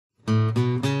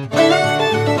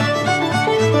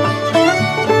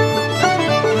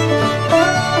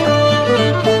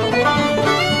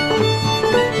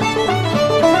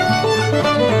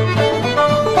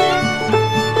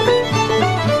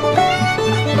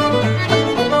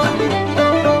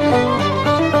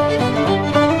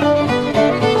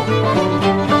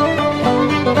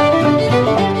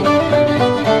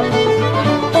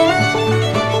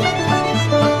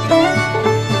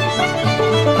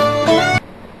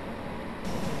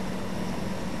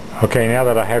Okay, now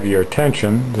that I have your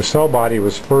attention, the cell body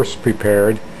was first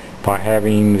prepared by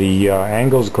having the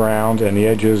angles ground and the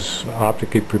edges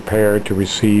optically prepared to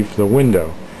receive the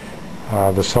window.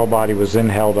 The cell body was then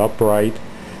held upright,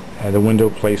 the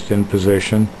window placed in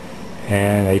position,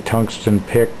 and a tungsten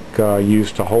pick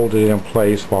used to hold it in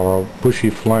place while a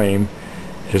bushy flame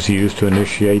is used to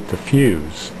initiate the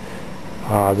fuse.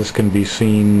 This can be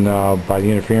seen by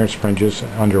the interference fringes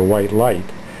under white light.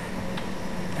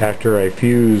 After a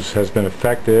fuse has been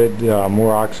affected,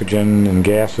 more oxygen and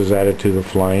gas is added to the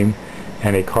flame,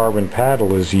 and a carbon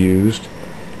paddle is used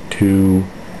to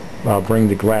bring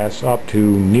the glass up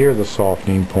to near the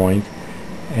softening point,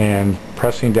 and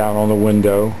pressing down on the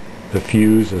window, the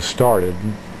fuse is started,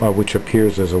 which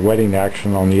appears as a wetting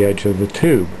action on the edge of the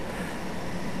tube.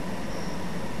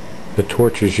 The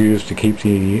torch is used to keep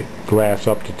the glass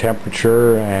up to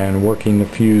temperature, and working the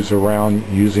fuse around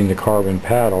using the carbon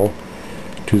paddle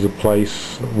to the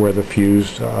place where the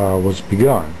fuse was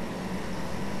begun.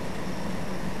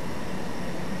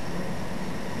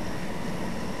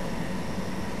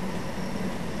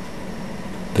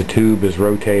 The tube is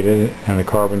rotated and the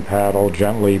carbon paddle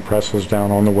gently presses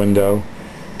down on the window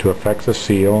to affect the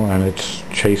seal, and it's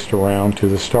chased around to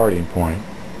the starting point.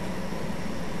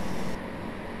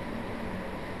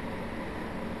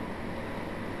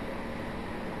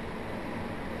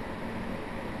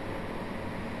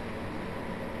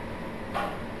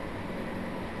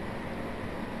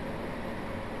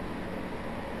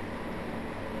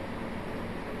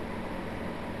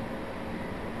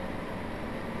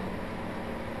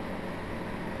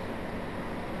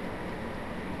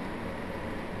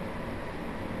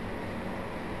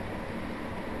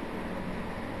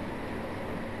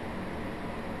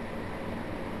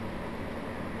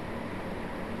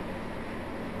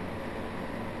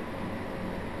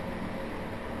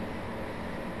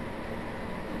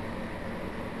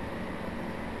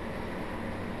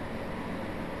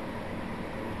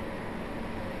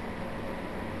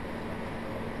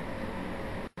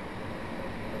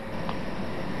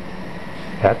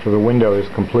 After the window is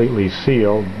completely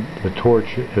sealed, the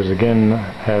torch is again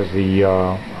as the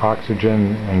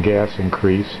oxygen and gas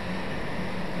increase,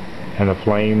 and the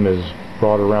flame is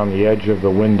brought around the edge of the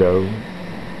window,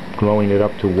 glowing it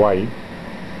up to white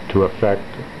to effect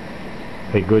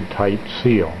a good tight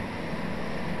seal.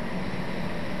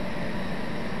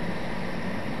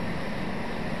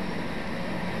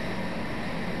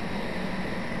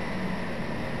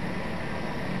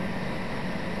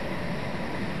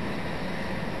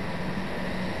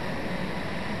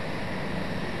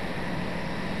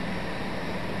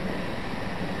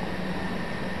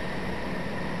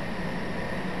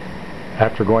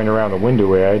 After going around the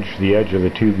window edge, the edge of the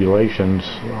tubulations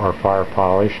are fire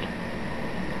polished,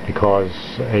 because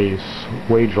a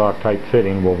wage lock type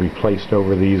fitting will be placed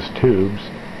over these tubes.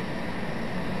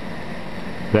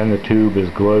 Then the tube is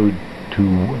glowed to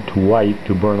white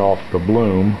to burn off the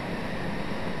bloom.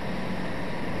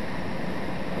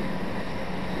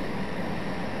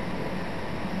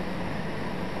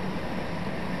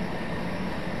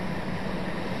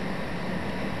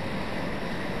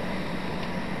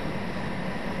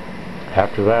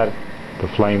 After that, the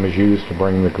flame is used to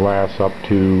bring the glass up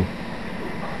to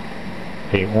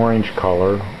an orange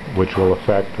color, which will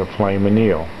affect the flame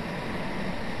anneal.